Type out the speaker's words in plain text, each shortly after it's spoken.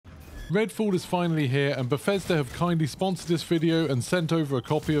Redfall is finally here, and Bethesda have kindly sponsored this video and sent over a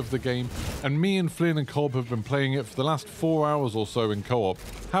copy of the game, and me and Flynn and Cobb have been playing it for the last 4 hours or so in co-op,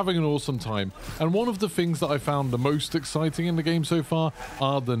 having an awesome time. And one of the things that I found the most exciting in the game so far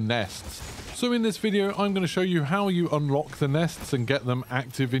are the nests. So in this video, I'm going to show you how you unlock the nests and get them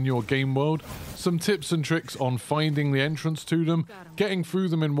active in your game world, some tips and tricks on finding the entrance to them, getting through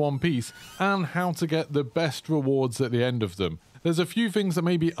them in one piece, and how to get the best rewards at the end of them. There's a few things that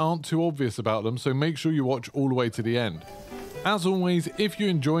maybe aren't too obvious about them, so make sure you watch all the way to the end. As always, if you're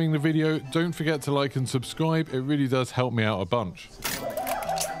enjoying the video, don't forget to like and subscribe, it really does help me out a bunch.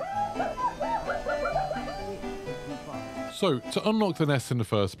 So, to unlock the nest in the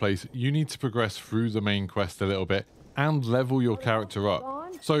first place, you need to progress through the main quest a little bit and level your character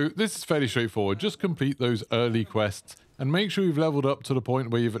up. So this is fairly straightforward, just complete those early quests and make sure you've leveled up to the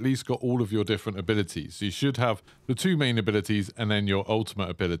point where you've at least got all of your different abilities. So you should have the 2 main abilities and then your ultimate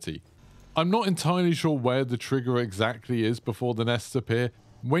ability. I'm not entirely sure where the trigger exactly is before the nests appear.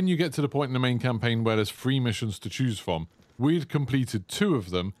 When you get to the point in the main campaign where there's 3 missions to choose from, we'd completed 2 of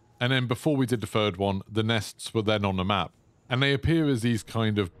them, and then before we did the 3rd one, the nests were then on the map. And they appear as these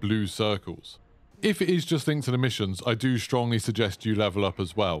kind of blue circles. If it is just linked to the missions, I do strongly suggest you level up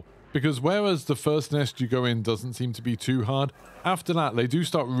as well. Because whereas the first nest you go in doesn't seem to be too hard, after that they do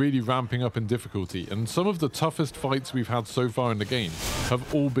start really ramping up in difficulty, and some of the toughest fights we've had so far in the game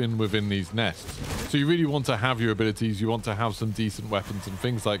have all been within these nests. So you really want to have your abilities, you want to have some decent weapons and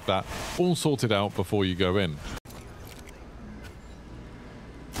things like that all sorted out before you go in.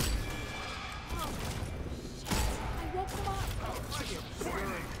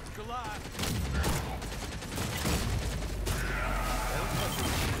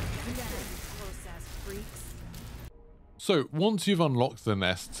 So once you've unlocked the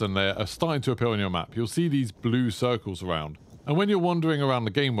nests and they're starting to appear on your map, you'll see these blue circles around. And when you're wandering around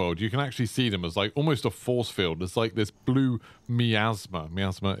the game world, you can actually see them as like almost a force field. It's like this blue miasma.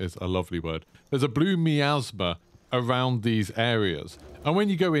 Miasma is a lovely word. There's a blue miasma around these areas. And when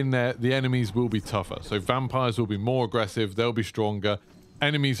you go in there, the enemies will be tougher. So vampires will be more aggressive, they'll be stronger.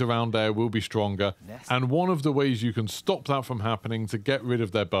 Enemies around there will be stronger. And one of the ways you can stop that from happening to get rid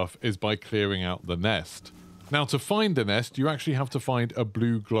of their buff is by clearing out the nest. Now, to find the nest, you actually have to find a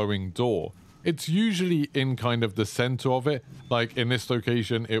blue glowing door. It's usually in kind of the center of it. Like in this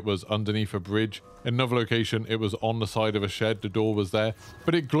location, it was underneath a bridge. In another location, it was on the side of a shed. The door was there,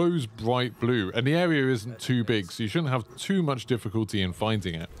 but it glows bright blue and the area isn't too big, so you shouldn't have too much difficulty in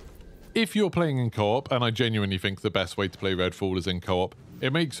finding it. If you're playing in co-op, and I genuinely think the best way to play Redfall is in co-op,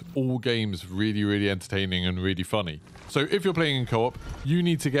 it makes all games really, really entertaining and really funny. So if you're playing in co-op, you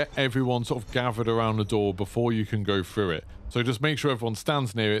need to get everyone sort of gathered around the door before you can go through it. So just make sure everyone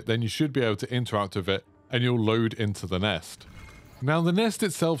stands near it, then you should be able to interact with it, and you'll load into the nest. Now the nest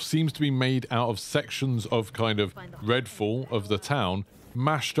itself seems to be made out of sections of kind of Redfall, of the town,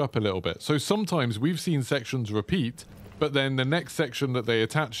 mashed up a little bit. So sometimes we've seen sections repeat, but then the next section that they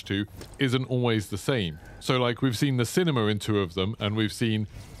attach to isn't always the same. So like we've seen the cinema in 2 of them, and we've seen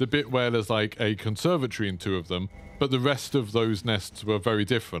the bit where there's like a conservatory in 2 of them, but the rest of those nests were very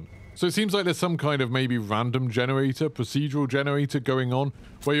different. So it seems like there's some kind of maybe random generator, procedural generator going on,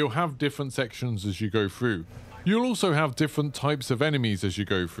 where you'll have different sections as you go through. You'll also have different types of enemies as you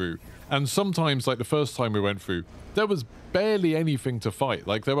go through, and sometimes, like the first time we went through, there was barely anything to fight.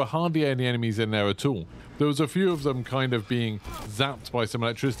 Like there were hardly any enemies in there at all. There was a few of them kind of being zapped by some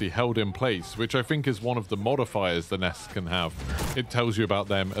electricity, held in place, which I think is one of the modifiers the nests can have. It tells you about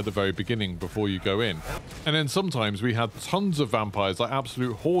them at the very beginning before you go in. And then sometimes we had tons of vampires, like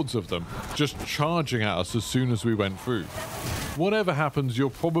absolute hordes of them, just charging at us as soon as we went through. Whatever happens, you're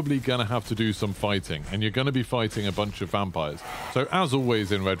probably going to have to do some fighting, and you're going to be fighting a bunch of vampires. So as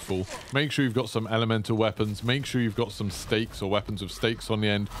always in Redfall, make sure you've got some elemental weapons, make sure you've got some stakes or weapons with stakes on the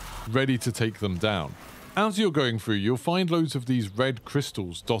end, ready to take them down. As you're going through, you'll find loads of these red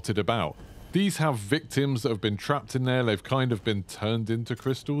crystals dotted about. These have victims that have been trapped in there. They've kind of been turned into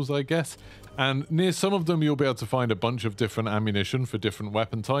crystals, I guess. And near some of them, you'll be able to find a bunch of different ammunition for different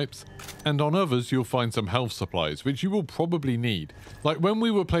weapon types. And on others, you'll find some health supplies, which you will probably need. Like when we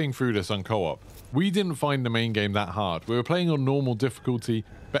were playing through this on co-op, we didn't find the main game that hard. We were playing on normal difficulty,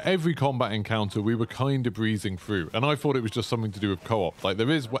 but every combat encounter we were kind of breezing through. And I thought it was just something to do with co-op. Like there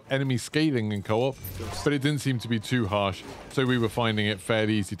is enemy scaling in co-op, but it didn't seem to be too harsh, so we were finding it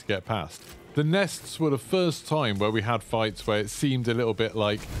fairly easy to get past. The nests were the first time where we had fights where it seemed a little bit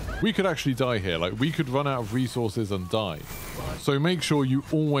like we could actually die here, like we could run out of resources and die. So make sure you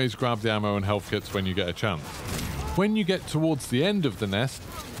always grab the ammo and health kits when you get a chance. When you get towards the end of the nest,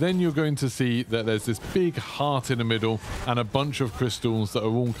 then you're going to see that there's this big heart in the middle and a bunch of crystals that are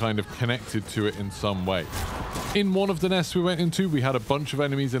all kind of connected to it in some way. In one of the nests we went into, we had a bunch of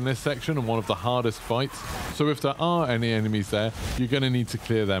enemies in this section and one of the hardest fights. So if there are any enemies there, you're going to need to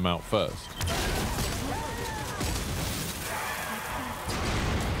clear them out first.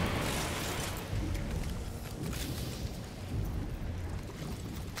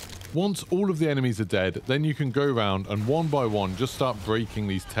 Once all of the enemies are dead, then you can go around and one by one just start breaking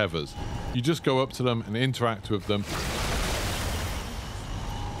these tethers. You just go up to them and interact with them.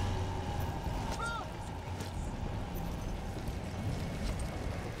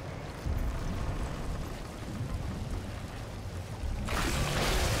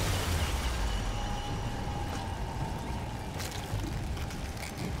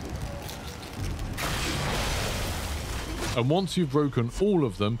 And once you've broken all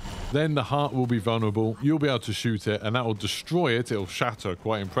of them, then the heart will be vulnerable. You'll be able to shoot it and that will destroy it. It'll shatter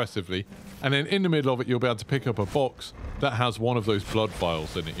quite impressively. And then in the middle of it, you'll be able to pick up a box that has one of those blood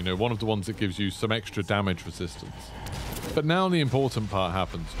vials in it. You know, one of the ones that gives you some extra damage resistance. But now the important part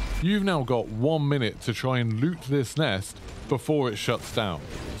happens. You've now got 1 minute to try and loot this nest before it shuts down.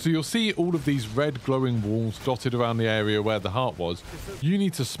 So you'll see all of these red glowing walls dotted around the area where the heart was. You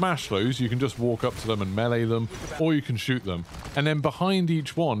need to smash those. You can just walk up to them and melee them, or you can shoot them. And then behind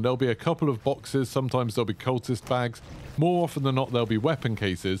each one, there'll be a couple of boxes. Sometimes there'll be cultist bags. More often than not, there'll be weapon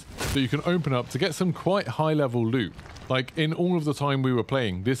cases that you can open up to get some quite high level loot. Like in all of the time we were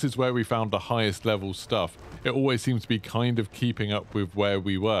playing, this is where we found the highest level stuff. It always seems to be kind of keeping up with where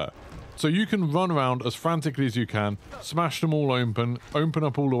we were. So you can run around as frantically as you can, smash them all open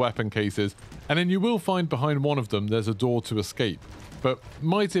up all the weapon cases, and then you will find behind one of them there's a door to escape. But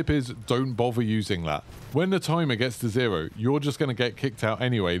my tip is don't bother using that. When the timer gets to 0, you're just going to get kicked out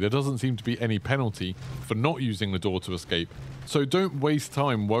anyway. There doesn't seem to be any penalty for not using the door to escape. So don't waste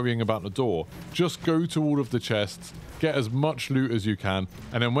time worrying about the door. Just go to all of the chests, get as much loot as you can,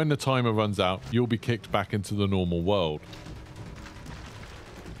 and then when the timer runs out, you'll be kicked back into the normal world.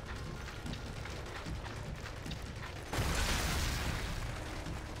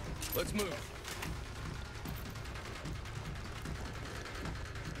 Let's move.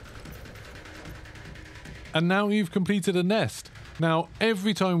 And now you've completed a nest. Now,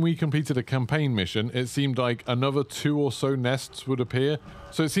 every time we completed a campaign mission, it seemed like another 2 or so nests would appear.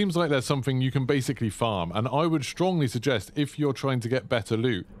 So it seems like there's something you can basically farm. And I would strongly suggest, if you're trying to get better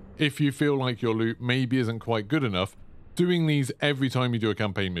loot, if you feel like your loot maybe isn't quite good enough, doing these every time you do a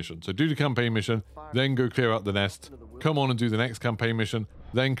campaign mission. So do the campaign mission, then go clear out the nests, come on and do the next campaign mission,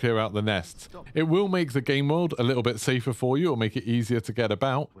 then clear out the nests. It will make the game world a little bit safer for you, or make it easier to get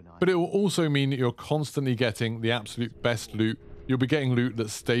about, but it will also mean that you're constantly getting the absolute best loot. You'll be getting loot that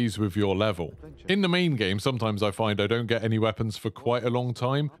stays with your level. In the main game, sometimes I find I don't get any weapons for quite a long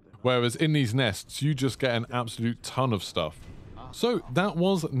time, whereas in these nests, you just get an absolute ton of stuff. So that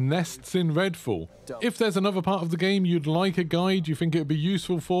was Nests in Redfall. If there's another part of the game you'd like a guide you think it would be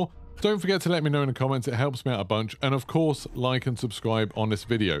useful for, don't forget to let me know in the comments. It helps me out a bunch. And of course, like and subscribe on this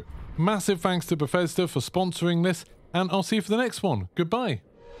video. Massive thanks to Bethesda for sponsoring this, and I'll see you for the next one. Goodbye.